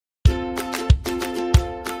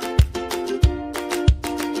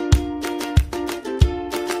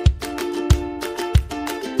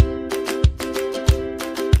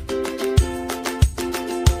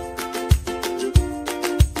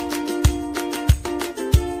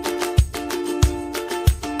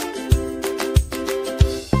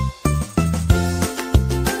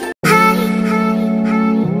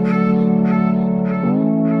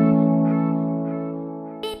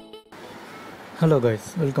Guys,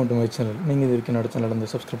 welcome to my channel. நீங்கள் இது வரைக்கும் என்னோட சேனல் வந்து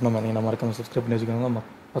சப்ஸ்கிரைப் பண்ண நீங்கள் மறக்காம சப்ஸ்கிரைப் பண்ணி வச்சுக்கோங்க.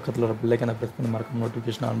 பக்கத்தில் ஒரு பெல்லைக்கான ப்ரெஸ் பண்ணி மறக்காம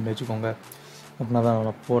நோட்டிஃபிகேஷன் ஆன் பண்ணி வச்சுக்கோங்க. அப்படின்னா தான்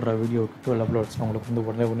நான் போடுற வீடியோ 12 அப்லோட்ஸ் உங்களுக்கு வந்து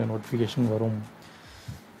உடனே நோட்டிஃபிகேஷன் வரும்.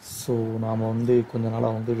 ஸோ நாம் வந்து கொஞ்ச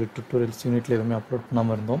நாளாக வந்து டுட்டோரியல்ஸ் யூனிட்டில் எதுவுமே அப்லோட்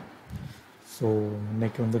பண்ணாமல் இருந்தோம். ஸோ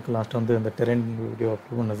இன்றைக்கி வந்து லாஸ்ட்டாக வந்து அந்த டெரெயின் வீடியோ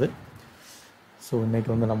அப்லோட் பண்ணது. ஸோ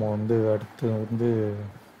இன்றைக்கி வந்து நம்ம வந்து அடுத்து வந்து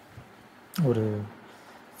ஒரு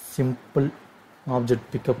சிம்பிள் ஆப்ஜெக்ட்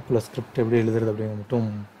பிக்கப்பில் ஸ்கிரிப்ட் எப்படி எழுதுறது அப்படிங்கிற மட்டும்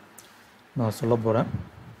நான் சொல்ல போகிறேன்.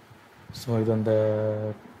 ஸோ இது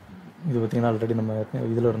பார்த்திங்கன்னா ஆல்ரெடி நம்ம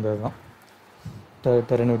இதில் இருந்தது தான்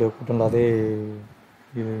டெரெயின் வீடியோ போட்டோம்ல, அதே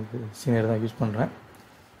இது சீனியர் தான் யூஸ் பண்ணுறேன்.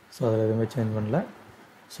 ஸோ அதில் எதுவுமே சேஞ்ச் பண்ணல.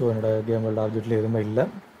 ஸோ என்னோடய கேம் வேர்ல்ட் ஆப்ஜெக்டில் எதுவுமே இல்லை.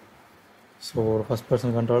 ஸோ ஒரு ஃபஸ்ட்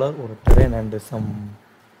பர்சன் கண்ட்ரோலர், ஒரு டெரெயின் அண்டு சம்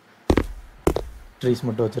ட்ரீஸ்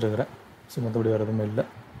மட்டும் வச்சுருக்கிறேன். ஸோ மற்றபடி வேறு எதுவுமே இல்லை.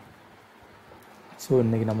 ஸோ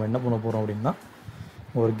இன்றைக்கி நம்ம என்ன பண்ண போகிறோம் அப்படின்னா,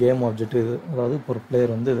 ஒரு கேம் ஆப்ஜெக்ட், அதாவது இப்போ ஒரு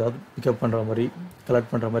பிளேயர் வந்து ஏதாவது பிக்கப் பண்ணுற மாதிரி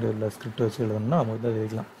கலெக்ட் பண்ணுற மாதிரி உள்ள ஸ்கிரிப்ட் வச்சு எழுதணும்னா நம்ம வந்து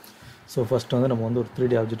எழுதிக்கலாம். ஸோ ஃபஸ்ட்டு வந்து நம்ம வந்து ஒரு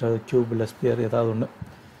 3D ஆப்ஜெக்ட், அதாவது க்யூப் இல்லை ஸ்பியர் ஏதாவது ஒன்று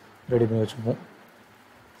ரெடி பண்ணி வச்சுப்போம்.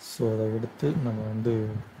 ஸோ அதை எடுத்து நம்ம வந்து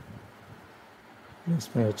யூஸ்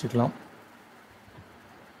பண்ணி வச்சுக்கலாம்.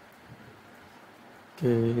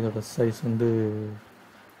 ஓகே, இதோட சைஸ் வந்து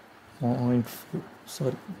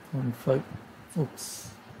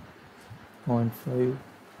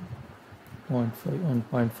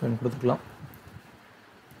 0.5 கொடுத்துக்கலாம்.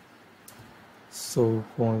 ஸோ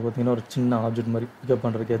இப்போ பார்த்திங்கன்னா ஒரு சின்ன ஆப்ஜெக்ட் மாதிரி பிக்கப்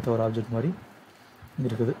பண்ணுறதுக்கு ஏற்ற ஒரு ஆப்ஜெக்ட் மாதிரி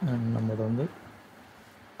இருக்குது. அண்ட் நம்ம அதை வந்து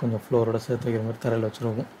கொஞ்சம் ஃப்ளோரோட சேர்த்து வைக்கிற மாதிரி தரையில்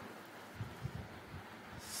வச்சுருவோம்.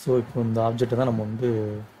 ஸோ இப்போ இந்த ஆப்ஜெக்டை தான் நம்ம வந்து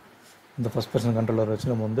இந்த ஃபஸ்ட் பர்சன் கண்ட்ரோலர்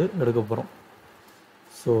வச்சு நம்ம வந்து எடுக்க போகிறோம்.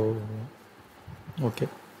 ஸோ ஓகே,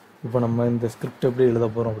 இப்போ நம்ம இந்த ஸ்கிரிப்ட் எப்படி எழுத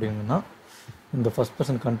போகிறோம் அப்படின்னா, இந்த ஃபஸ்ட்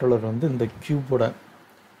பர்சன் கண்ட்ரோலர் வந்து இந்த க்யூபோட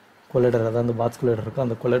கொலைடர், அதாவது அந்த பாக்ஸ் கொலைடர் இருக்குது,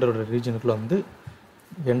 அந்த கொலைடரோட ரீஜனுக்குள்ளே வந்து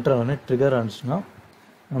என்ட்ரு ஆனே ட்ரிகர் ஆனிச்சுன்னா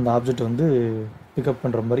அந்த ஆப்ஜெக்ட் வந்து பிக்கப்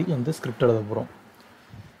பண்ணுற மாதிரி வந்து ஸ்கிரிப்ட் எழுத போகிறோம்.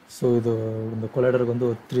 ஸோ இது இந்த கொலைடருக்கு வந்து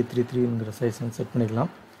ஒரு 333ங்கிற சைஸ் வந்து செட்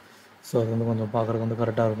பண்ணிக்கலாம். ஸோ அது வந்து கொஞ்சம் பார்க்குறதுக்கு வந்து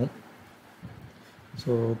கரெக்டாக இருக்கும். ஸோ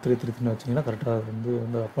 333 வச்சிங்கன்னா கரெக்டாக வந்து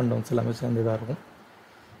அப் அண்ட் டவுன்ஸ் எல்லாமே சேர்ந்து இதாக இருக்கும்.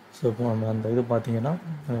 ஸோ இப்போ நம்ம அந்த இது பார்த்திங்கன்னா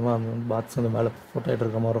அந்த பாக்ஸ் வந்து மேலே ஃபோட்டோ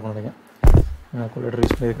எடுக்கிற மாதிரி இருக்கும் நினைக்கிறேன். ஏன்னா கொலைடர்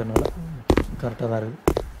யூஸ் பண்ணி இருக்கிறனால கரெக்டாக தான் இருக்குது.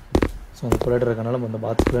 ஸோ அந்த கொலைடர் இருக்கிறனால நம்ம அந்த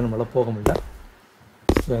பாக்ஸ்க்குள்ளே நம்மளால் போக முடியல.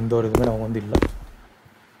 ஸோ எந்த ஒரு இதுவுமே நம்ம வந்து இல்லை.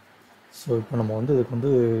 ஸோ இப்போ நம்ம வந்து இதுக்கு வந்து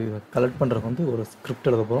கலெக்ட் பண்ணுறதுக்கு வந்து ஒரு ஸ்கிரிப்ட்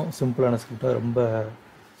எழுத போகிறோம். சிம்பிளான ஸ்கிரிப்டாக,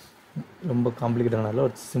 ரொம்ப காம்ப்ளிகேட்டடானால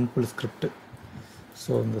ஒரு சிம்பிள் ஸ்கிரிப்ட்.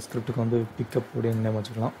 ஸோ இந்த ஸ்கிரிப்டுக்கு வந்து பிக்கப் அப்படின்னு நேம்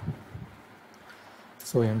வச்சுக்கலாம்.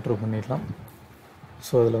 ஸோ என்ட்ரு பண்ணிடலாம்.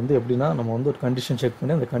 ஸோ அதில் வந்து எப்படின்னா, நம்ம வந்து ஒரு கண்டிஷன் செக்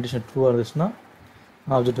பண்ணி அந்த கண்டிஷன் ட்ரூவாக இருந்துச்சுன்னா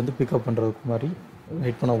ஆப்ஜெக்ட் வந்து பிக்கப் பண்ணுறதுக்கு மாதிரி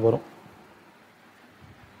வெயிட் பண்ண போகிறோம்.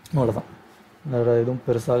 அவ்வளோதான். அதோட எதுவும்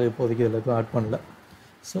பெருசாக இப்போதைக்கு இதில் எதுவும் ஆட் பண்ணல.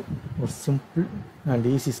 ஸோ ஒரு சிம்பிள் அண்ட்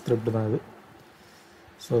ஈஸி ஸ்கிரிப்ட் தான் இது.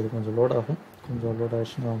 ஸோ இது கொஞ்சம் லோட் ஆகும், கொஞ்சம் லோட்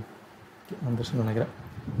ஆகிடுச்சுன்னா வந்துருச்சுன்னு நினைக்கிறேன்.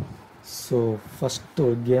 ஸோ ஃபஸ்ட்டு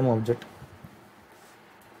ஒரு game object,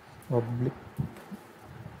 public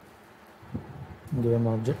game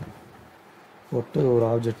object போட்டு ஒரு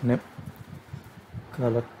ஆப்ஜெக்ட் நேம்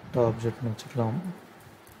கலெக்ட் ஆப்ஜெக்ட்னு வச்சுக்கலாம்.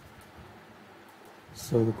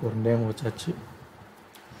 ஸோ இதுக்கு ஒரு நேம் வச்சாச்சு.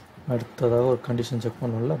 அடுத்ததாக ஒரு கண்டிஷன் செக்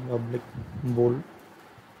பண்ணல, பப்ளிக்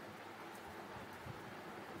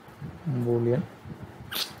பூலியன்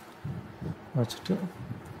வச்சுட்டு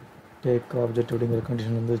டேக் ஆப்ஜெக்ட் அப்படிங்கிற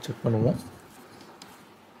கண்டிஷன் வந்து செக் பண்ணுவோம்.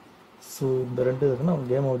 ஸோ இந்த ரெண்டு இருக்குன்னா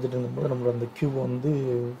கேம் ஆப்ஜெக்ட்டுங்கும்போது நம்மளோட அந்த க்யூப் வந்து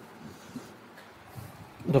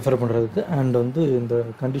ரெஃபர் பண்ணுறதுக்கு, அண்ட் வந்து இந்த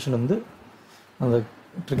கண்டிஷன் வந்து அந்த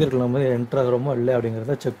ட்ரிகருக்குள்ள நம்ம என்ட்ரு ஆகிறோமோ இல்லை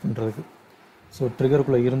அப்படிங்கிறத செக் பண்ணுறதுக்கு. ஸோ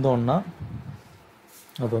ட்ரிகருக்குள்ளே இருந்தோன்னா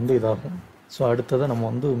அது வந்து இதாகும். ஸோ அடுத்ததை நம்ம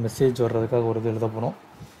வந்து மெசேஜ் வர்றதுக்காக ஒரு இது எழுத போகிறோம்.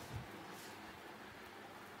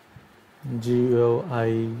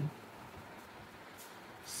 GUI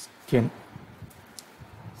skin.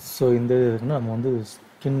 ஸோ இந்த இது இருக்குன்னா நம்ம வந்து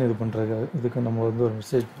ஸ்கின் இது பண்ணுறதுக்காக இதுக்கு நம்ம வந்து ஒரு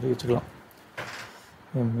மெசேஜ் பண்ணி வச்சுக்கலாம்.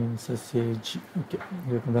 மெசேஜ். ஓகே,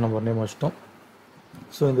 இதுக்கு வந்து நம்ம ஒரு நேம் வச்சிட்டோம்.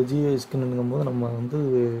 ஸோ இந்த GUI ஸ்கின்னுங்கும்போது நம்ம வந்து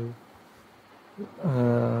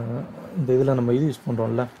இந்த இதில் நம்ம இது யூஸ்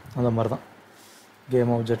பண்ணுறோம்ல, அந்த மாதிரி தான்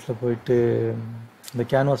கேம் ஆப்ஜெக்டில் போயிட்டு இந்த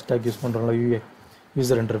canvas take use பண்ணுறோம்ல,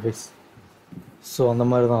 user interface. So அந்த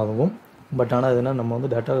மாதிரி தான் அதுவும். பட் ஆனால் இதுனா நம்ம வந்து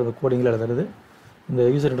டேட்டா கோடிங்கில் எழுதுறது. இந்த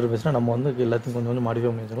யூசர் இன்டர்ஃபேஸ்னால் நம்ம வந்து எல்லாத்தையும் கொஞ்சம் மாடிஃபை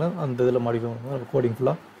பண்ணி வச்சுக்கலாம். அந்த இதில் மாடிஃபை பண்ணுறது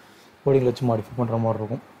கோடிங்கில் வச்சு மாடிஃபை பண்ணுற மாதிரி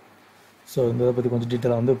இருக்கும். ஸோ இந்த இதை பற்றி கொஞ்சம்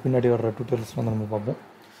டீட்டெயிலாக வந்து பின்னாடி வர்ற டுட்டோரியல்ஸ் வந்து நம்ம பார்ப்போம்.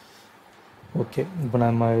 ஓகே, இப்போ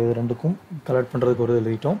நம்ம இது ரெண்டுக்கும் கலெக்ட் பண்ணுறதுக்கு ஒரு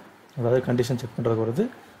எழுதிட்டோம். அதாவது கண்டிஷன் செக் பண்ணுறதுக்கு வருது,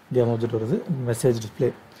 கேம் ஆப்ஜெக்ட் வருது, மெசேஜ் டிஸ்பிளே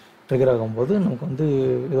ட்ரிகர் ஆகும்போது நமக்கு வந்து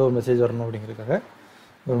ஏதோ ஒரு மெசேஜ் வரணும் அப்படிங்கிறதுக்காக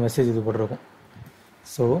ஒரு மெசேஜ் இது போட்டிருக்கும்.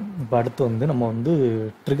 ஸோ இப்போ அடுத்து வந்து நம்ம வந்து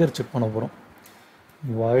ட்ரிகர் செக் பண்ண போகிறோம்.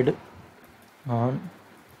 Void on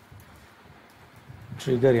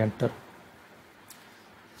trigger enter.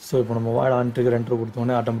 So இப்போ நம்ம வாய்டு ஆன் ட்ரிகர் என்டர்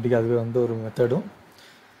கொடுத்தோன்னே ஆட்டோமேட்டிக்காக அதுவே வந்து ஒரு மெத்தடும்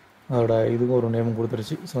அதோட இதுக்கும் ஒரு நேமும்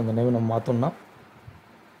கொடுத்துருச்சு. ஸோ அந்த நேம் நம்ம மாற்றோம்னா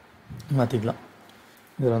மாற்றிக்கலாம்.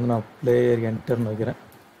 இதில் வந்து நான் பிளேயர் என்டர்னு வைக்கிறேன்.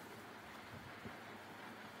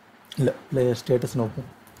 இல்லை, பிளேயர் ஸ்டேட்டஸ்னு வைப்போம்.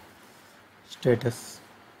 ஸ்டேட்டஸ்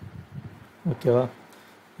ஓகேவா.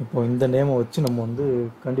 இப்போ இந்த நேமை வச்சு நம்ம வந்து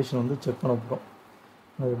கண்டிஷன் வந்து செக் பண்ண போகிறோம்.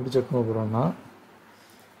 அது எப்படி செக் பண்ண போகிறோம்னா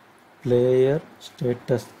player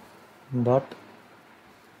status dot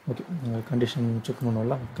okay condition check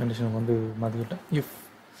பண்ணோம்ல, கண்டிஷன் வந்து மாற்றிக்கிட்டேன்.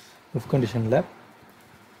 இஃப் கண்டிஷனில்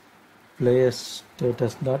player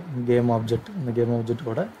status dot game object, இந்த game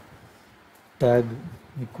ஆப்ஜெக்டோட take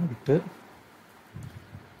equal to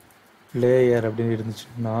player அப்படின்னு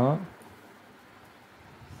இருந்துச்சுன்னா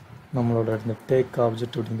நம்மளோட இந்த டேக்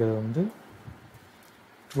ஆப்ஜெக்ட் அப்படிங்கிறது வந்து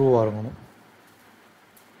ட்ரூவாக இருக்கணும்.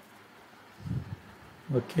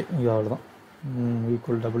 ஓகே, இது அவ்வளோதான்.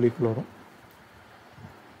 ஈக்குவல் டபுள் ஈக்குவல் வரும்.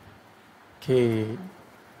 ஓகே,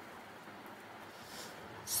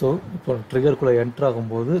 ஸோ இப்போ ட்ரிகருக்குள்ளே என்ட்ரு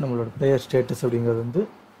ஆகும்போது நம்மளோட பிளேயர் ஸ்டேட்டஸ் அப்படிங்கிறது வந்து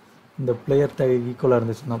இந்த பிளேயர் டேக் ஈக்குவலாக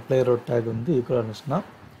இருந்துச்சுன்னா, பிளேயரோட டேக் வந்து ஈக்குவலாக இருந்துச்சுன்னா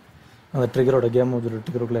அந்த ட்ரிகரோட கேம் ஆப்ஜெக்ட்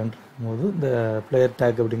ட்ரிகருக்குள்ளே என்ட்ரு ஆகும்போது இந்த பிளேயர்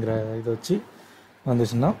டேக் அப்படிங்கிற இதை வச்சு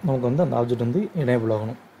வந்துச்சுன்னா நமக்கு வந்து அந்த ஆப்ஜெக்ட் வந்து எனேபிள்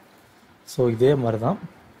ஆகணும். ஸோ இதே மாதிரி தான்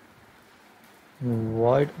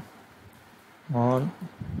வாய்ட் ஆன்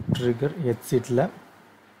ட்ரிகர் எக்ஸிட்டில்.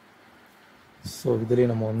 ஸோ இதுலேயே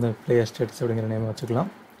நம்ம வந்து பிளேயர் ஸ்டேட்டஸ் அப்படிங்கிற நேம்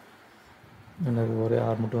வச்சுக்கலாம். எனக்கு ஒரே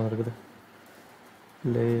ஆர் மட்டும் இருக்குது.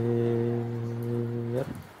 Player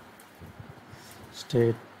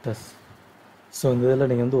status. ஸோ இந்த இதில்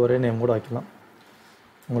நீங்கள் வந்து ஒரே நேம் கூட வைக்கலாம்.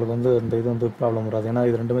 உங்களுக்கு வந்து இந்த இது வந்து ப்ராப்ளம் வராது. ஏன்னா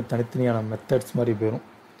இது ரெண்டுமே தனித்தனியான மெத்தட்ஸ் மாதிரி போயிடும்.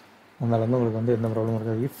 அதனால் வந்து உங்களுக்கு வந்து எந்த ப்ராப்ளம்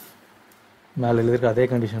இருக்காது. இஃப் மேலே எழுதிருக்க அதே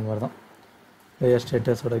கண்டிஷன் மாதிரி தான். Player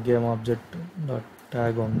ஸ்டேட்டஸோட game object dot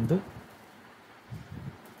take வந்து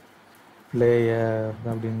பிளேயர்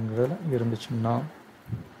அப்படிங்கிறதுல இருந்துச்சுன்னா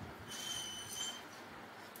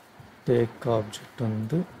டேக் ஆப்ஜெக்ட்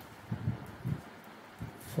வந்து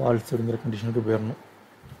ஃபால்ஸ் அப்படிங்கிற கண்டிஷனுக்கு போயிடணும்.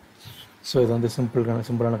 ஸோ இது வந்து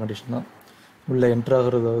சிம்பிளான கண்டிஷன் தான். உள்ளே என்ட்ரு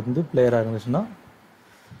ஆகிறது வந்து பிளேயராக இருந்துச்சுன்னா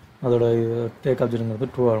அதோட டேக் ஆப்ஜெக்ட்டுங்கிறது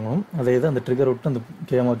ட்ரூவாக இருக்கணும். அதே இது அந்த ட்ரிகர் விட்டு அந்த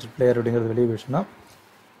கேம் ஆப்ஜெக்ட் பிளேயர் அப்படிங்கிறது வெளியே போயிடுச்சுன்னா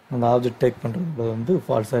அந்த ஆப்ஜெக்ட் டேக் பண்ணுறது வந்து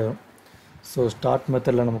ஃபால்ஸ் ஆகிடும். ஸோ ஸ்டார்ட்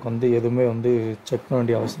மெத்தடில் நமக்கு வந்து எதுவுமே வந்து செக் பண்ண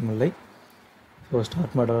வேண்டிய அவசியம் இல்லை. ஸோ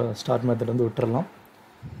ஸ்டார்ட் மெத்தட் வந்து விட்டுறலாம்.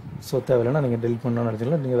 ஸோ தேவையில்லைன்னா நீங்கள் டெலிட் பண்ணணும்னு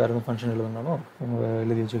நினச்சிக்கலாம். நீங்கள் வேறு எதுவும் ஃபங்க்ஷன் எழுதுனாலும்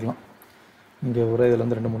எழுதி வச்சுக்கலாம். நீங்கள் ஒரே இதில்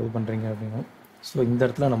வந்து 2 3 பண்ணுறீங்க அப்படின்னா. ஸோ இந்த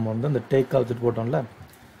இடத்துல நம்ம வந்து அந்த டேக் ஆப்ஜெக்ட் போட்டோம்ல,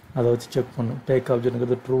 அதை வச்சு செக் பண்ணணும். டேக்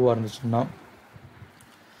ஆப்ஜெக்ட்டுங்கிறது ட்ரூவாக இருந்துச்சுன்னா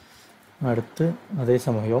அடுத்து அதே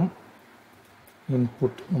சமயம்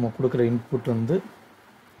இன்புட், நம்ம கொடுக்குற இன்புட் வந்து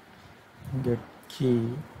get key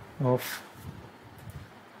of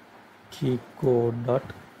key code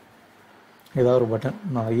dot ஏதாவது ஒரு பட்டன்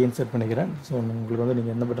நான் அகைன் செட் பண்ணிக்கிறேன். ஸோ உங்களுக்கு வந்து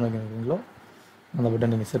நீங்கள் எந்த பட்டன் வைக்கிறீங்களோ அந்த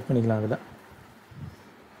பட்டன் நீங்கள் செட் பண்ணிக்கலாம் அதில்.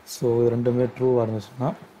 ஸோ இது ரெண்டுமே ட்ரூவாக இருந்துச்சுன்னா,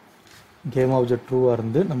 கேம் ஆப்ஜெக்ட் ட்ரூவாக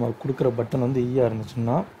இருந்து நம்ம கொடுக்குற பட்டன் வந்து ஈயாக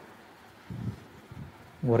இருந்துச்சுன்னா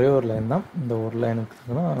ஒரே ஒரு லைன் தான். இந்த ஒரு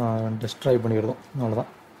லைனுக்கு தான் டெஸ்ட்ராய் பண்ணிக்கிறதும்.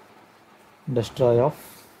 அவ்வளோதான். டெஸ்ட்ராய் ஆஃப்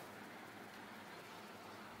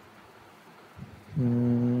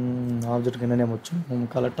ஆப்ஜெக்ட்டுக்கு என்ன நேம் வச்சோம்,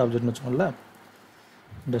 collect ஆப்ஜெக்ட்னு வச்சோம்ல.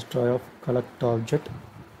 destroy of collect object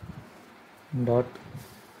dot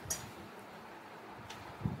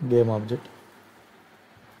game object.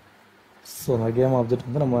 So அந்த கேம் ஆப்ஜெக்ட்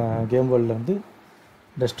வந்து நம்ம கேம் வேர்ல்டில் வந்து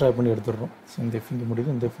டெஸ்ட்ராய் பண்ணி எடுத்துடுறோம். ஸோ இந்த இங்கே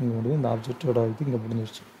முடியுது, இந்த இங்கே முடியுது, இந்த ஆப்ஜெக்டோட இது இங்கே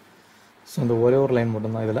முடிஞ்சிருச்சு. ஸோ இந்த ஒரே ஒரு லைன்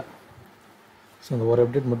மட்டும்தான் இதில். ஸோ இந்த ஒரு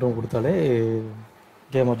அப்டேட் மட்டும் கொடுத்தாலே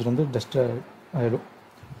கேம் ஆப்ஜெக்ட் வந்து டெஸ்ட்ராய் ஆகிடும்.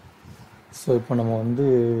 ஸோ இப்போ நம்ம வந்து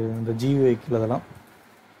இந்த GUIக்கு அதெல்லாம்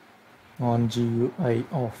on GUI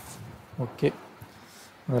off. ஓகே,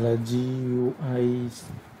 அதில் GUI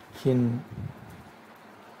skin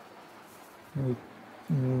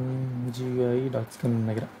GUI.skin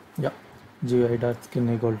நினைக்கிறேன். GUI.skin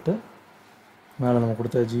equal to மேலே நம்ம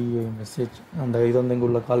கொடுத்த GUI மெசேஜ். அந்த இது வந்து இங்கே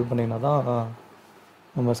உள்ள கால் பண்ணிங்கன்னா தான்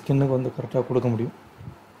நம்ம ஸ்கின்னுக்கு வந்து கரெக்டாக கொடுக்க முடியும்,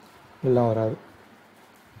 எல்லாம் வராது.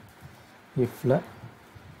 இஃப்பில்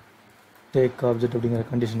டேக் ஆப்ஜெக்ட் அப்படிங்கிற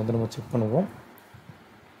கண்டிஷன் வந்து நம்ம செக் பண்ணுவோம்.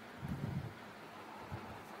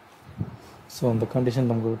 ஸோ அந்த கண்டிஷன்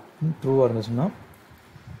நமக்கு ட்ரூவாக இருந்துச்சுன்னா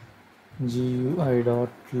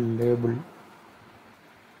GUI.label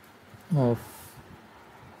of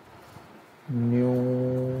new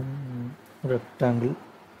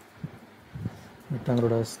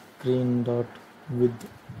ரெக்டாங்கிளோட screen dot with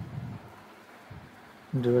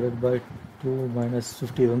divided by 2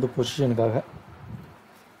 -50 இது வந்து பொசிஷனுக்காக.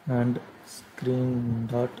 அண்ட் ஸ்க்ரீன்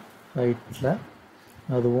டாட் ஹைட்டில்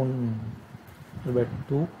அதுவும்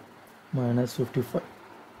 2 -55.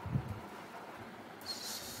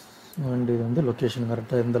 அண்ட் இது வந்து லொக்கேஷன்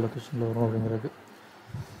கரெக்டாக எந்த லொக்கேஷனில் வரும் அப்படிங்கிறது.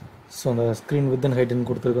 ஸோ அந்த ஸ்க்ரீன் வித் அண்ட் ஹைட்டுன்னு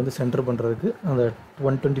கொடுத்ததுக்கு வந்து சென்டர் பண்ணுறதுக்கு, அந்த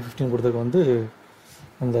 120/15 கொடுத்ததுக்கு வந்து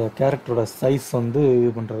அந்த கேரக்டரோட சைஸ் வந்து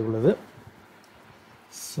இது பண்ணுறதுக்குள்ளது.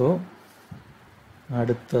 ஸோ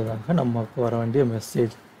அடுத்ததாக நமக்கு வர வேண்டிய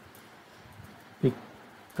மெசேஜ்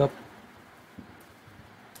பிக்கப்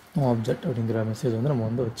ஆப்ஜெக்ட் அப்படிங்கிற மெசேஜ் வந்து நம்ம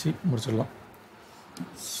வந்து வச்சு முடிச்சிடலாம்.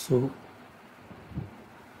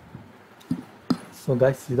 ஸோ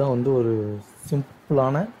கைஸ், இதுதான் வந்து ஒரு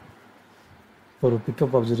சிம்பிளான ஒரு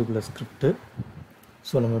பிக்கப் ஆப்ஜெக்டுக்குள்ள ஸ்கிரிப்டு.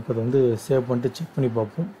 ஸோ நம்ம இப்போ அதை வந்து சேவ் பண்ணிட்டு செக் பண்ணி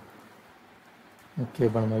பார்ப்போம். ஓகே,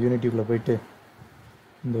 இப்போ நம்ம யூனிட்டிக்குள்ளே போயிட்டு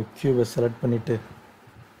இந்த க்யூபை செலக்ட் பண்ணிவிட்டு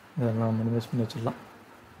இதெல்லாம் மினிமைஸ் பண்ணி வச்சிடலாம்.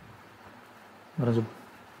 வரைஞ்சி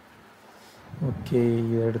ஓகே,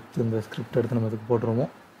 இதை எடுத்து இந்த ஸ்கிரிப்ட் எடுத்து நம்ம இதுக்கு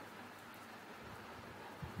போட்டுருவோம்.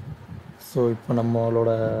 ஸோ இப்போ நம்மளோட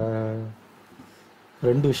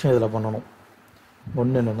 2 விஷயம் இதில் பண்ணணும்.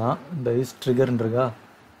 ஒன்று என்னென்னா, இந்த இஸ் ட்ரிகர்ன்றக்கா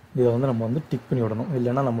இதை வந்து நம்ம வந்து டிக் பண்ணி விடணும்.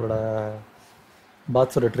 இல்லைன்னா நம்மளோட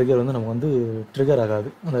பாக்ஸோட ட்ரிகர் வந்து நமக்கு வந்து ட்ரிகர் ஆகாது.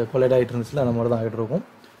 அந்த கொலைட் ஆகிட்டு இருந்துச்சுல, அந்த மாதிரி தான் ஆகிட்டு இருக்கும்.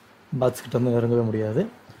 பாக்ஸ் கிட்ட வந்து இறங்கவே முடியாது.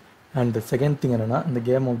 அண்ட் செகண்ட் திங் என்னென்னா, இந்த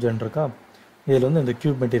கேம் ஆப்ஜெக்ட் இருக்கா, இதில் வந்து இந்த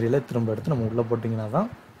க்யூப் மெட்டீரியலை திரும்ப எடுத்து நம்ம உள்ளே போட்டிங்கன்னா தான்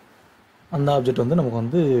அந்த ஆப்ஜெக்ட் வந்து நமக்கு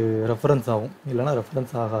வந்து ரெஃபரன்ஸ் ஆகும். இல்லைனா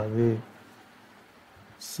ரெஃபரன்ஸ் ஆகாது.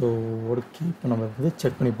 ஸோ ஓகே, இப்போ நம்ம வந்து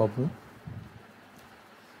செக் பண்ணி பார்ப்போம்.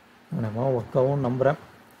 நம்ம ஒர்க் ஆகும் நம்புகிறேன்.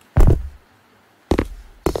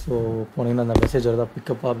 ஸோ போனீங்கன்னா அந்த மெசேஜ் வருதா,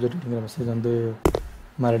 பிக்கப் ஆப்ஜெக்ட் அப்படிங்கிற மெசேஜ் வந்து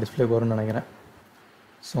மேலே டிஸ்பிளேக்கு வரும்னு நினைக்கிறேன்.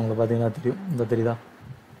 ஸோ உங்களுக்கு பார்த்தீங்கன்னா தெரியும், இந்த தெரியுதா?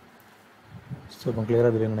 ஸோ இப்போ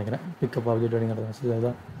கிளியராக தெரியும்னு நினைக்கிறேன். பிக்கப் ஆப்ஜெக்ட் அப்படிங்கிற மெசேஜ்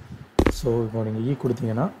அதுதான். ஸோ இப்போ நீங்கள்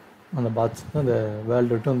கொடுத்தீங்கன்னா அந்த பாக்ஸ் அந்த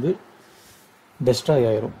வேல்டு வந்து டெஸ்ட்ராய்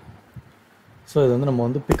ஆயிரும். ஸோ இது வந்து நம்ம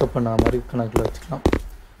வந்து பிக்கப் பண்ண மாதிரி கணக்கில் வச்சுக்கலாம்.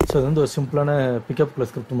 ஸோ இது வந்து ஒரு சிம்பிளான பிக்கப்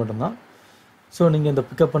ஸ்கிரிப்ட் மட்டும்தான். ஸோ நீங்கள் இந்த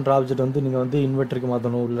பிக்கப் பண்ணுற ஆப்ஜெக்ட் வந்து நீங்கள் வந்து இன்வெர்ட்டருக்கு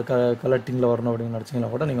மாற்றணும், இல்லை கலெக்டிங்கில் வரணும் அப்படின்னு நினச்சிங்கன்னா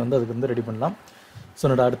கூட நீங்கள் வந்து அதுக்கு வந்து ரெடி பண்ணலாம். ஸோ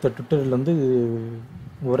என்னோட அடுத்த ட்விட்டரில் வந்து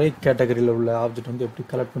ஒரே கேட்டகரியில் உள்ள ஆப்ஜெக்ட் வந்து எப்படி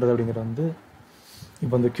கலெக்ட் பண்ணுறது அப்படிங்கிறது வந்து,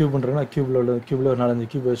 இப்போ இந்த க்யூப் பண்ணுறதுன்னா க்யூபில் ஒரு 4-5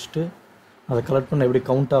 க்யூப் வச்சுட்டு அதை கலெக்ட் பண்ண எப்படி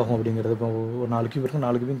கவுண்ட் ஆகும் அப்படிங்கிறது. இப்போ ஒரு 4 க்யூப் இருக்குது,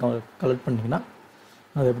 4 க்யூபையும் கலெக்ட் பண்ணிங்கன்னா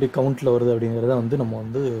அது எப்படி கவுண்ட்டில் வருது அப்படிங்கிறத வந்து நம்ம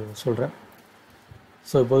வந்து சொல்கிறேன்.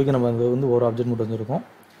 ஸோ இப்போதைக்கு நம்ம அது வந்து ஒரு ஆப்ஜெக்ட் மட்டும் வந்துருக்கோம்.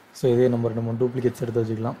 ஸோ இதே நம்பர் நம்ம டூப்ளிகேட்ஸ் எடுத்து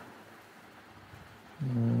வச்சுக்கலாம்.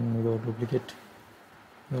 இது ஒரு டூப்ளிகேட்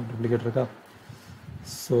இருக்கா.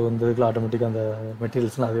 ஸோ இந்த இதுக்குள்ள ஆட்டோமேட்டிக்காக அந்த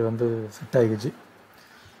மெட்டீரியல்ஸ்லாம் அதே வந்து செட் ஆகிடுச்சு.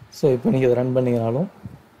 ஸோ இப்போ நீங்கள் இதை ரன் பண்ணிங்கனாலும்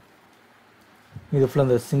இது ஃபுல்லாக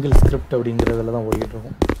அந்த சிங்கிள் ஸ்கிரிப்ட் அப்படிங்கிறதுல தான் ஓடிக்கிட்டு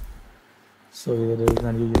இருக்கும். ஸோ இது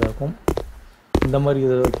நான் இதாகும். இந்த மாதிரி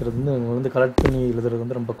இதை வைக்கிறது வந்து நீங்கள் வந்து கலெக்ட் பண்ணி எழுதுறது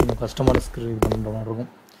வந்து ரொம்ப கொஞ்சம் கஷ்டமான ஸ்கிரிப்ட் இது பண்ணுற மாதிரி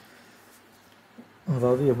இருக்கும்.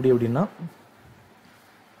 அதாவது எப்படி அப்படின்னா,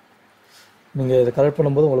 நீங்கள் இதை கலெக்ட்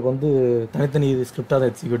பண்ணும்போது உங்களுக்கு வந்து தனித்தனி ஸ்கிரிப்டாக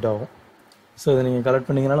தான் எக்ஸிக்யூட் ஆகும். ஸோ இதை நீங்கள் கலெக்ட்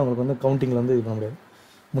பண்ணிங்கனாலும் உங்களுக்கு வந்து கவுண்டிங்கில் வந்து இது பண்ண முடியாது.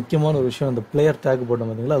 முக்கியமான ஒரு விஷயம், அந்த பிளேயர் டேக் போட்டோம்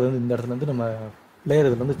பார்த்தீங்களா, அது வந்து இந்த இடத்துல வந்து நம்ம பிளேயர்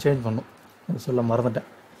இதில் வந்து சேஞ்ச் பண்ணணும். அது சொல்ல மறந்துட்டேன்.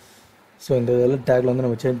 ஸோ இந்த இதில் டேக்கில் வந்து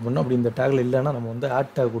நம்ம சேஞ்ச் பண்ணணும். அப்படி இந்த டேக்கில் இல்லைன்னா நம்ம வந்து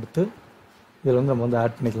ஆட் டேக் கொடுத்து இதில் வந்து நம்ம வந்து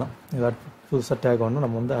ஆட் பண்ணிக்கலாம். இது புதுசாக டேக் வேணும்,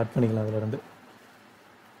 நம்ம வந்து ஆட் பண்ணிக்கலாம் அதிலேருந்து.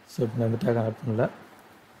 ஸோ இப்போ நான் இந்த டேக் ஆட் பண்ணல.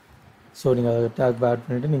 ஸோ நீங்கள் அதை டேக் ஆட்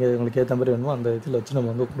பண்ணிவிட்டு நீங்கள் உங்களுக்கு ஏற்ற மாதிரி வேணுமோ அந்த இதில் வச்சு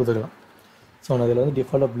நம்ம வந்து கொடுத்துக்கலாம். ஸோ நான் இதில் வந்து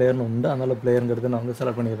டிஃபால்ட்டாக பிளேயர்னு உண்டு, அதனால் பிளேயருங்கிறது நான் வந்து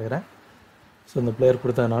செலக்ட் பண்ணியிருக்கிறேன். ஸோ இந்த பிளேயர்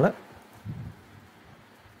கொடுத்ததுனால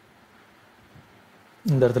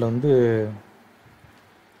இந்த இடத்துல வந்து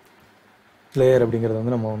பிளேயர் அப்படிங்கிறத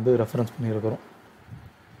வந்து நம்ம வந்து ரெஃபரன்ஸ் பண்ணியிருக்கிறோம்.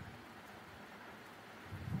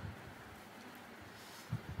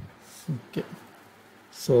 ஓகே,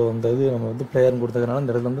 ஸோ அந்த இது நம்ம வந்து பிளேயர்னு கொடுத்ததுனால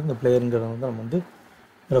இந்த இடத்துல வந்து இந்த பிளேயருங்கிறத வந்து நம்ம வந்து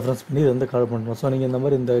ரெஃபரன்ஸ் பண்ணி இதை வந்து கால் பண்ணுறோம். ஸோ நீங்கள் இந்த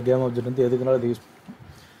மாதிரி இந்த கேம் ஆப்ஜெக்ட் வந்து எதுக்குனாலும் இது யூஸ் பண்ணலாம்.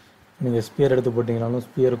 நீங்கள் ஸ்பியர் எடுத்து போட்டிங்கனாலும்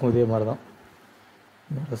ஸ்பியருக்கும் இதே மாதிரி தான்.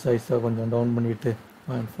 இதோட சைஸாக கொஞ்சம் டவுன் பண்ணிவிட்டு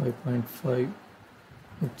 0.5 அண்ட்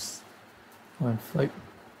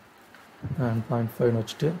 0.5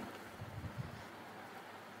 வச்சுட்டு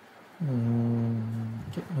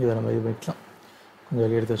ஓகே, இதை நம்ம இது பண்ணிக்கலாம். கொஞ்சம்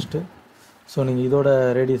வெளியே எடுத்து வச்சுட்டு ஸோ நீங்கள் இதோட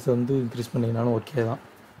ரேடியஸை வந்து இன்க்ரீஸ் பண்ணிங்கனாலும் ஓகே தான்.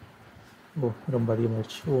 ரொம்ப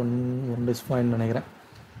அதிகமாகிடுச்சு. 1 இஸ் ஃபைன் நினைக்கிறேன்.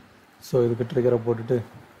 ஸோ இதுக்கு ட்ரிகரை போட்டுட்டு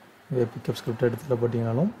இதே பிக்கப் ஸ்கிரிப்ட் எடுத்துல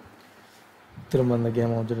போட்டிங்கனாலும் திரும்ப அந்த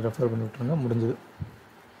கேம் ஆப்ஜெக்ட் ரெஃபர் பண்ணி விட்ருங்க, முடிஞ்சுது.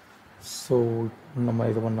 ஸோ நம்ம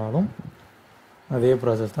இது பண்ணாலும் அதே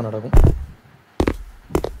ப்ராசஸ் தான் நடக்கும்.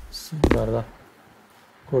 ஸோ வேறுதா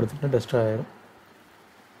கொடுத்துட்டு டெஸ்ட்ராய் ஆயிரும்.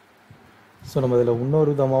 ஸோ நம்ம இதில் இன்னொரு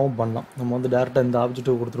விதமாகவும் பண்ணலாம். நம்ம வந்து டேரெக்டாக இந்த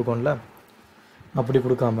ஆப்ஜெக்ட்டுக்கு கொடுத்துருக்கோம்ல, அப்படி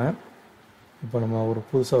கொடுக்காம இப்போ நம்ம ஒரு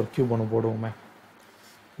புதுசாக ஒரு க்யூப் ஒன்று போடுவோமே.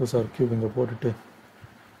 புதுசாக ஒரு க்யூப் இங்கே போட்டுட்டு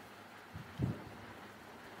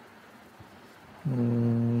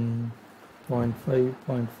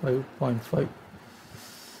 0.5.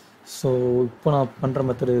 ஸோ இப்போ நான் பண்ணுற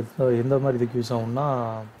மெத்தடு எந்த மாதிரி இதுக்கு யூஸ் ஆகும்னா,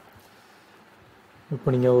 இப்போ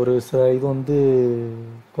நீங்கள் ஒரு இது வந்து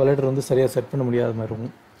கொலைடர் வந்து சரியாக செட் பண்ண முடியாத மாதிரி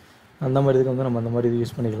இருக்கும். அந்த மாதிரி இதுக்கு வந்து நம்ம அந்த மாதிரி இது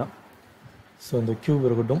யூஸ் பண்ணிக்கலாம். ஸோ இந்த க்யூப்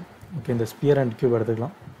இருக்கட்டும். ஓகே, இந்த ஸ்பியர் அண்ட் க்யூப்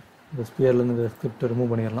எடுத்துக்கலாம். இந்த ஸ்பியர்லேருந்து இந்த ஸ்கிரிப்டை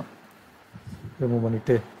ரிமூவ் பண்ணிடலாம். ரிமூவ்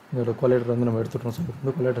பண்ணிவிட்டு இதோட கொலைடர் வந்து நம்ம எடுத்துட்டோம். ஸோ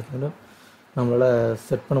இந்த கொலைடர் வந்து நம்மளால்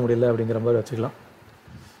செட் பண்ண முடியல அப்படிங்கிற மாதிரி வச்சுக்கலாம்.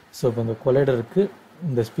 ஸோ இப்போ இந்த கொலைடருக்கு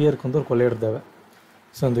இந்த ஸ்பியருக்கு வந்து ஒரு கொலைடர் தேவை.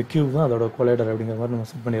 ஸோ இந்த க்யூப் தான் அதோட கொலைடர் அப்படிங்கிற மாதிரி நம்ம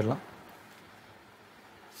செட் பண்ணிடலாம்.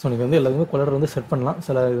 ஸோ நீங்கள் வந்து எல்லாத்துக்குமே கொலைடர் வந்து செட் பண்ணலாம்.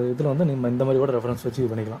 சில இதில் வந்து நம்ம இந்த மாதிரி கூட ரெஃபரன்ஸ் வச்சு இது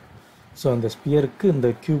பண்ணிக்கலாம். ஸோ இந்த ஸ்பியருக்கு இந்த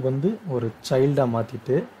க்யூப் வந்து ஒரு சைல்டாக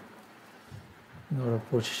மாற்றிட்டு இதோட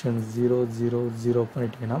பொசிஷன் 0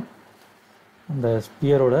 பண்ணிட்டீங்கன்னா அந்த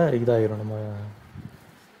ஸ்பியரோட இதாகிடும். நம்ம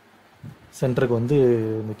சென்டருக்கு வந்து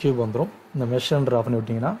இந்த க்யூப் வந்துடும். இந்த மெஷர் ஆஃப் பண்ணி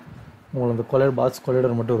விட்டிங்கன்னா உங்களுக்கு அந்த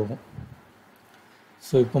கொலைடர் மட்டும் இருக்கும்.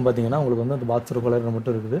 ஸோ இப்போ பார்த்தீங்கன்னா உங்களுக்கு வந்து அந்த பாக்ஸோட கொலைடர்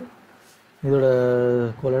மட்டும் இருக்குது. இதோட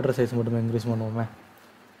கொலைடர் சைஸ் மட்டும் இன்க்ரீஸ் பண்ணுவோமே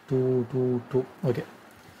 2. ஓகே,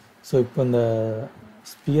 ஸோ இப்போ இந்த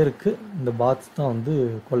ஸ்பியருக்கு இந்த பாக்ஸ் தான் வந்து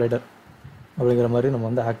கொலைடர் அப்படிங்கிற மாதிரி நம்ம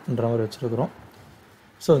வந்து ஆக்ட் பண்ணுற மாதிரி வச்சுருக்குறோம்.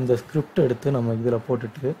 ஸோ இந்த ஸ்கிரிப்ட் எடுத்து நம்ம இதில்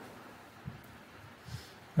போட்டுட்டு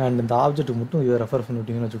அண்ட் இந்த ஆப்ஜெக்ட்டுக்கு மட்டும் இதை ரெஃபர்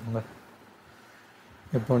பண்ணிவிட்டிங்கன்னு வச்சுக்கோங்க.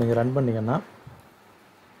 இப்போ நீங்கள் ரன் பண்ணிங்கன்னா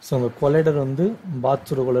ஸோ அந்த கொலைடர் வந்து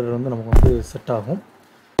பாத்ஸோட கொலைடர் வந்து நமக்கு வந்து செட் ஆகும்.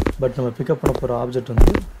 பட் நம்ம பிக்கப் பண்ண போகிற ஆப்ஜெக்ட்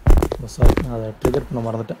வந்து சாரி, நான் அதை ட்ரிகர் பண்ண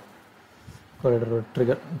மறந்துட்டேன். கொலைடரோட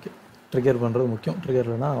ட்ரிகர். ஓகே, ட்ரிகர் பண்ணுறது முக்கியம். ட்ரிகர்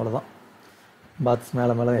இல்லைனா அவ்வளோதான், பாத்ஸ்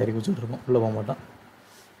மேலே ஏறி வச்சுட்டு இருக்கோம், உள்ளே போக மாட்டான்.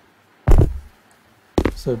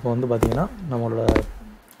 ஸோ இப்போ வந்து பார்த்திங்கன்னா நம்மளோட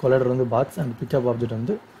கொலைடர் வந்து பாத்ஸ் அண்ட் பிக்கப் ஆப்ஜெக்ட்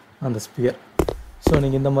வந்து அந்த ஸ்பியர். ஸோ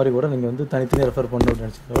நீங்கள் இந்த மாதிரி கூட நீங்கள் வந்து தனித்தனியாக ரெஃபர் பண்ணணும்னு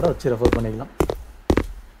நினச்சதை விட வச்சு ரெஃபர் பண்ணிக்கலாம்.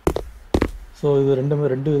 ஸோ இது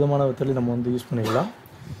ரெண்டு விதமான விதத்தில் நம்ம வந்து யூஸ் பண்ணிக்கலாம்.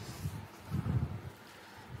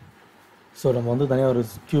 ஸோ நம்ம வந்து தனியாக ஒரு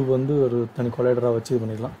க்யூப் வந்து ஒரு தனி கொலைடராக வச்சு இது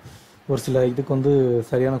பண்ணிக்கலாம். ஒரு சில இதுக்கு வந்து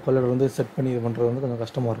சரியான கொலைடர் வந்து செட் பண்ணி இது பண்ணுறது வந்து கொஞ்சம்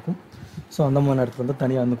கஷ்டமாக இருக்கும். ஸோ அந்த மாதிரி நேரத்தில் வந்து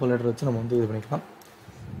தனியாக அந்த கொலைடர் வச்சு நம்ம வந்து இது பண்ணிக்கலாம்.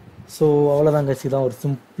 ஸோ அவ்வளோதாங்க, இதுதான் ஒரு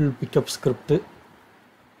simple pickup script.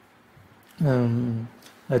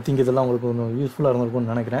 I think இதெல்லாம் உங்களுக்கு கொஞ்சம் யூஸ்ஃபுல்லாக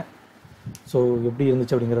இருந்திருக்கும்னு நினைக்கிறேன். ஸோ எப்படி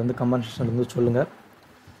இருந்துச்சு அப்படிங்கிறது வந்து கமெண்ட் செக்ஷனில் வந்து சொல்லுங்கள்.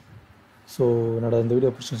 ஸோ என்னோட இந்த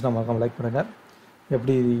வீடியோ பிடிச்சிருந்துச்சுன்னா மறக்காமல் லைக் பண்ணுங்கள்.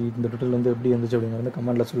 எப்படி இந்த ட்விட்டரில் வந்து எப்படி இருந்துச்சு அப்படிங்கிறது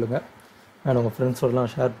கமெண்ட்டில் சொல்லுங்கள். அண்ட் உங்கள் ஃப்ரெண்ட்ஸோடலாம்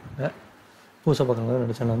ஷேர் பண்ணுங்கள். புதுசாக பார்க்குறவங்க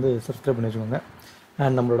என்னோட சேனல் வந்து சப்ஸ்கிரைப் பண்ணி வச்சுக்கோங்க.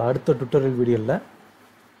 அண்ட் நம்மளோட அடுத்த ட்விட்டோரியல் வீடியோவில்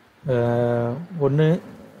ஒன்று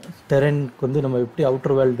டெரெனுக்கு வந்து நம்ம எப்படி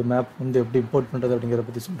அவுட்டர் வேர்ல்டு மேப் வந்து எப்படி இம்போர்ட் பண்ணுறது அப்படிங்கிறத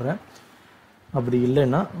பற்றி சொல்கிறேன். அப்படி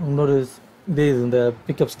இல்லைன்னா இன்னொரு இந்த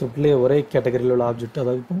பிக்கப் ஸ்கிரிப்ட்லேயே ஒரே கேட்டகரியில் உள்ள ஆப்ஜெக்ட்,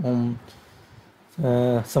 அதாவது இப்போ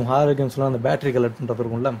சம் ஹாரர் கேம்ஸ்லாம் அந்த பேட்டரி கலெக்ட் பண்ணுறது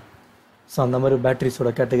இருக்கும்ல. ஸோ அந்த மாதிரி பேட்டரிஸோட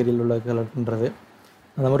கேட்டகரியில் உள்ள கலெக்ட் பண்ணுறது,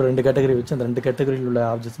 அந்த மாதிரி 2 கேட்டகரி வச்சு அந்த 2 கேட்டகரியில் உள்ள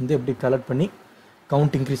ஆப்ஜெக்ட்ஸ் வந்து எப்படி கலெக்ட் பண்ணி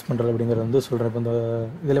கவுண்ட் இன்க்ரீஸ் பண்ணுறது அப்படிங்கிறது வந்து சொல்கிறேன். இப்போ இந்த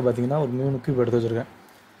இதில் பார்த்தீங்கன்னா ஒரு 3 க்யூப் எடுத்து வச்சுருக்கேன்.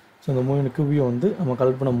 ஸோ இந்த 3 க்யூபையும் வந்து நம்ம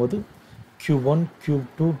கலெக்ட் பண்ணும்போது Q1,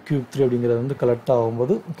 Q2, Q3 அப்படிங்கிறது வந்து கலெக்ட்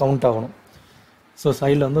ஆகும்போது கவுண்ட் ஆகணும். ஸோ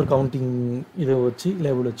சைடில் வந்து ஒரு கவுண்டிங் இதை வச்சு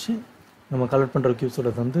லேபிள் வச்சு நம்ம கலெக்ட் பண்ணுற க்யூப்ஸோட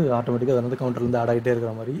வந்து ஆட்டோமேட்டிக்காக அதை வந்து கவுண்டர்லேருந்து ஆட் ஆகிட்டே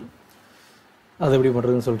இருக்கிற மாதிரி அதை எப்படி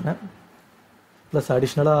பண்ணுறதுன்னு சொல்கிறேன். ப்ளஸ்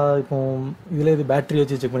அடிஷ்னலாக இப்போ இதில் இது பேட்டரி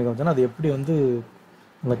வச்சு செக் பண்ணி காமிச்சோன்னா அது எப்படி வந்து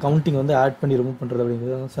அந்த கவுண்டிங் வந்து ஆட் பண்ணி ரிமூவ் பண்ணுறது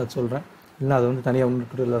அப்படிங்கிறத சொல்கிறேன். இல்லைனா அதை வந்து தனியாக ஒன்று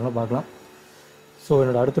ட்விட்டரில் பார்க்கலாம். ஸோ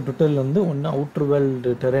என்னோடய அடுத்த ட்விட்டரில் வந்து ஒன்று அவுட்டர்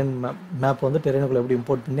வேர்ல்டு டெரென் மேப் வந்து டெரெனுக்குள்ளே எப்படி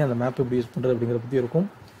இம்போர்ட் பண்ணி அந்த மேப் எப்படி யூஸ் பண்ணுறது அப்படிங்கிறத பற்றி இருக்கும்.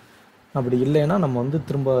 அப்படி இல்லைன்னா நம்ம வந்து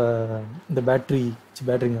திரும்ப இந்த பேட்டரி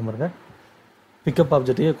நம்பருங்க பிக்கப்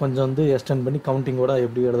ஆப்ஜெக்டையே கொஞ்சம் வந்து எக்ஸ்டெண்ட் பண்ணி கவுண்டிங்கோட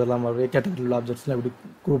எப்படி எழுதலாம், அப்படியே கேட்டகரி உள்ள ஆப்ஜெக்ட்ஸ்லாம் எப்படி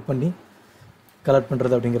குரூப் பண்ணி கலெக்ட்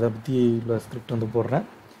பண்ணுறது அப்படிங்கிறத பற்றி உள்ள ஸ்கிரிப்ட் வந்து போடுறேன்.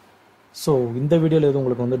 ஸோ இந்த வீடியோவில் எதுவும்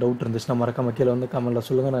உங்களுக்கு வந்து டவுட் இருந்துச்சுன்னா மறக்காம கீழே வந்து கமெண்ட்டில்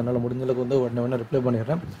சொல்லுங்கள். நான் என்னால் முடிஞ்சளவுக்கு வந்து உடனே ரிப்ளை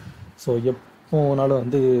பண்ணிடுறேன். ஸோ எப்போனாலும்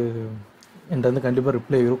வந்து என்கிட்ட வந்து கண்டிப்பாக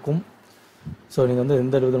ரிப்ளை இருக்கும். ஸோ நீங்கள் வந்து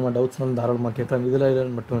எந்த விதமான டவுட்ஸ்னாலும் தாராளமாக கேட்கலாம்.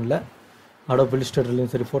 இதில் மட்டும் இல்லை, அடோப்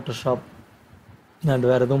இல்லஸ்ட்ரேட்டர்லையும் சரி, ஃபோட்டோஷாப் அண்ட்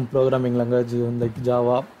வேறு எதுவும் programming language like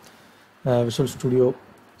Java, visual studio,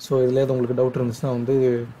 so இதில் எதுவும் உங்களுக்கு டவுட் இருந்துச்சுன்னா வந்து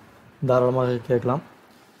தாராளமாக கேட்கலாம்.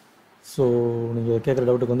 ஸோ நீங்கள் கேட்குற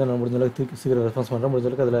டவுட்டுக்கு வந்து நான் முடிஞ்சளவுக்கு சீக்கிரம் ரெஸ்பான்ஸ் பண்ணுறேன்.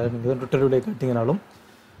 முடிஞ்சளவுக்கு அதில் நீங்கள் ட்விட்டர் வீடியோ கேட்டிங்கனாலும்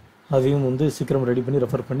அதையும் வந்து சீக்கிரம் ரெடி பண்ணி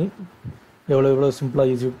ரெஃபர் பண்ணி எவ்வளோ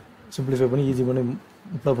சிம்பிளிஃபை பண்ணி ஈஸி பண்ணி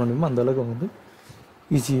அப்லோட் பண்ணிடுமோ அந்தளவுக்கு வந்து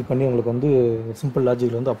ஈஸி பண்ணி உங்களுக்கு வந்து சிம்பிள்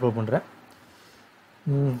லாஜிக்கில் வந்து அப்லோட் பண்ணுறேன்.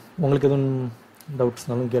 உங்களுக்கு எதுவும்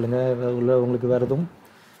டவுட்ஸ்னாலும் கேளுங்க. இல்லை உங்களுக்கு வேறு எதுவும்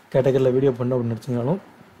கேட்டகரியில் வீடியோ பண்ண அப்படின்னு நினச்சிங்கனாலும்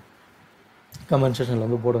கமெண்ட் செக்ஷனில்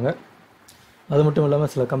வந்து போடுங்க. அது மட்டும்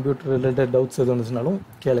இல்லாமல் சில கம்ப்யூட்டர் ரிலேட்டட் டவுட்ஸ் எது வந்துச்சுனாலும்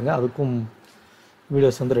கேளுங்க, அதுக்கும்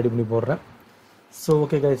வீடியோஸ் வந்து ரெடி பண்ணி போடுறேன். ஸோ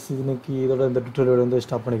ஓகே கைஸ், இன்னைக்கு இதோட இந்த டுட்டோரியல் வந்து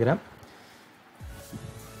ஸ்டாப் பண்ணிக்கிறேன்.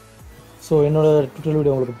 ஸோ என்னோட டுட்டோரியல்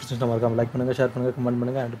வீடியோ உங்களுக்கு பிடிச்சிருந்தா மறக்காம லைக் பண்ணுங்கள், ஷேர் பண்ணுங்கள், கமெண்ட்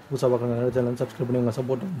பண்ணுங்கள். அண்ட் புதுசாக பார்க்குறவங்க சேனல் சப்ஸ்கிரைப் பண்ணி உங்கள்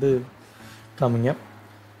சப்போர்ட் வந்து காமிங்க.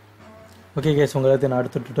 ஓகே கைஸ், உங்களை நான்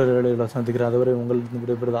அடுத்த டுட்டோரியலில் சந்திக்கிறேன். அதுவரை உங்களுக்கு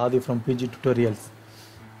விடைபெறுவது ஆதி from PG Tutorials.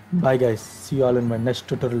 Bye guys, see you all in my next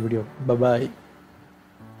tutorial video. Bye bye.